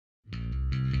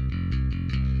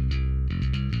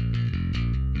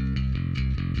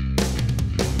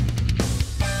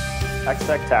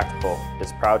Xtech Tactical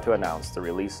is proud to announce the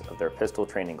release of their pistol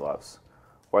training gloves.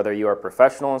 Whether you are a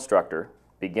professional instructor,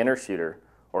 beginner shooter,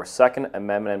 or Second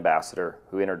Amendment ambassador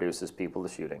who introduces people to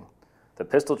shooting, the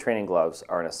pistol training gloves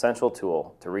are an essential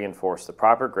tool to reinforce the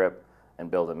proper grip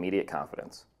and build immediate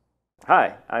confidence.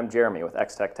 Hi, I'm Jeremy with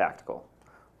Xtech Tactical.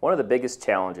 One of the biggest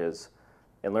challenges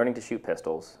in learning to shoot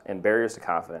pistols and barriers to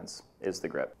confidence is the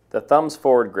grip. The thumbs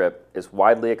forward grip is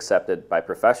widely accepted by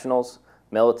professionals,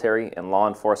 military, and law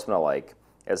enforcement alike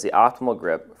as the optimal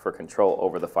grip for control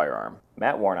over the firearm.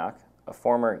 Matt Warnock, a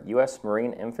former U.S.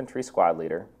 Marine Infantry Squad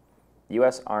Leader,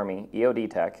 U.S. Army EOD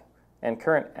Tech, and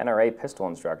current NRA pistol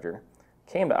instructor,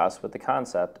 came to us with the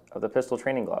concept of the pistol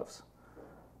training gloves.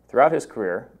 Throughout his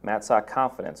career, Matt saw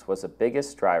confidence was the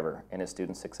biggest driver in his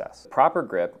students' success. Proper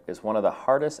grip is one of the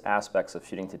hardest aspects of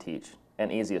shooting to teach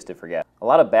and easiest to forget. A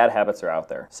lot of bad habits are out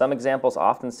there. Some examples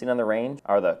often seen on the range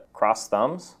are the crossed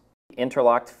thumbs,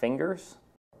 interlocked fingers,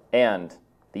 and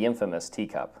the infamous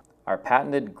teacup. Our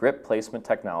patented grip placement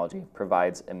technology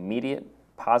provides immediate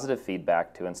positive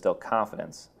feedback to instill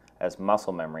confidence as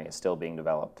muscle memory is still being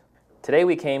developed. Today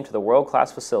we came to the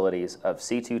world-class facilities of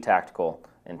C2 Tactical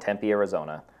in Tempe,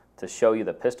 Arizona to show you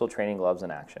the pistol training gloves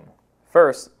in action.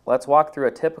 First, let's walk through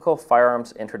a typical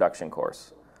firearms introduction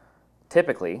course.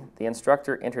 Typically, the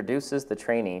instructor introduces the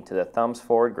trainee to the thumbs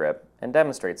forward grip and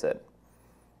demonstrates it.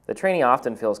 The trainee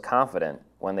often feels confident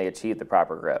when they achieve the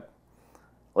proper grip.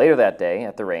 Later that day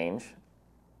at the range,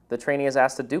 the trainee is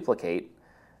asked to duplicate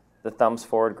the thumbs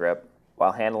forward grip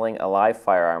while handling a live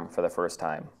firearm for the first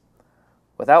time.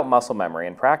 Without muscle memory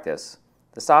and practice,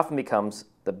 this often becomes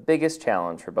the biggest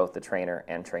challenge for both the trainer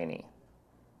and trainee.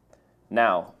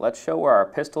 Now, let's show where our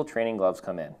pistol training gloves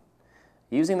come in.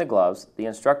 Using the gloves, the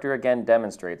instructor again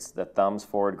demonstrates the thumbs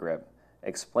forward grip,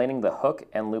 explaining the hook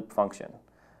and loop function.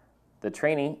 The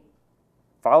trainee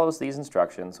follows these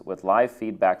instructions with live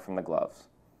feedback from the gloves.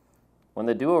 When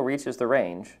the duo reaches the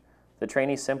range, the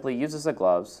trainee simply uses the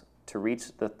gloves to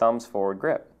reach the thumbs forward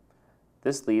grip.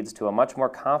 This leads to a much more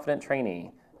confident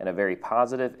trainee and a very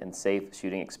positive and safe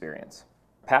shooting experience.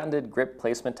 Patented grip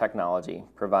placement technology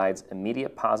provides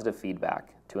immediate positive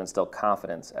feedback to instill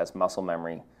confidence as muscle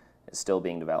memory is still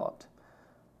being developed.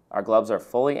 Our gloves are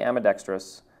fully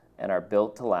ambidextrous and are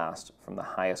built to last from the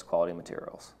highest quality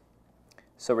materials.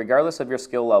 So regardless of your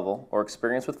skill level or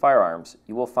experience with firearms,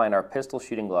 you will find our pistol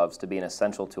shooting gloves to be an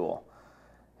essential tool.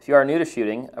 If you are new to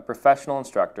shooting, a professional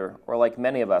instructor, or like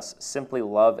many of us, simply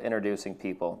love introducing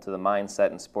people to the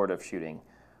mindset and sport of shooting,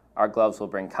 our gloves will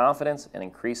bring confidence and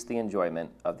increase the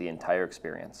enjoyment of the entire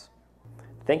experience.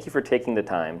 Thank you for taking the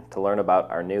time to learn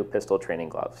about our new pistol training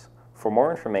gloves. For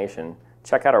more information,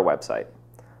 check out our website.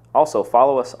 Also,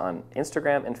 follow us on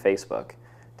Instagram and Facebook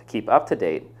to keep up to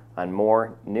date on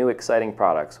more new exciting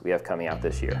products we have coming out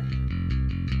this year.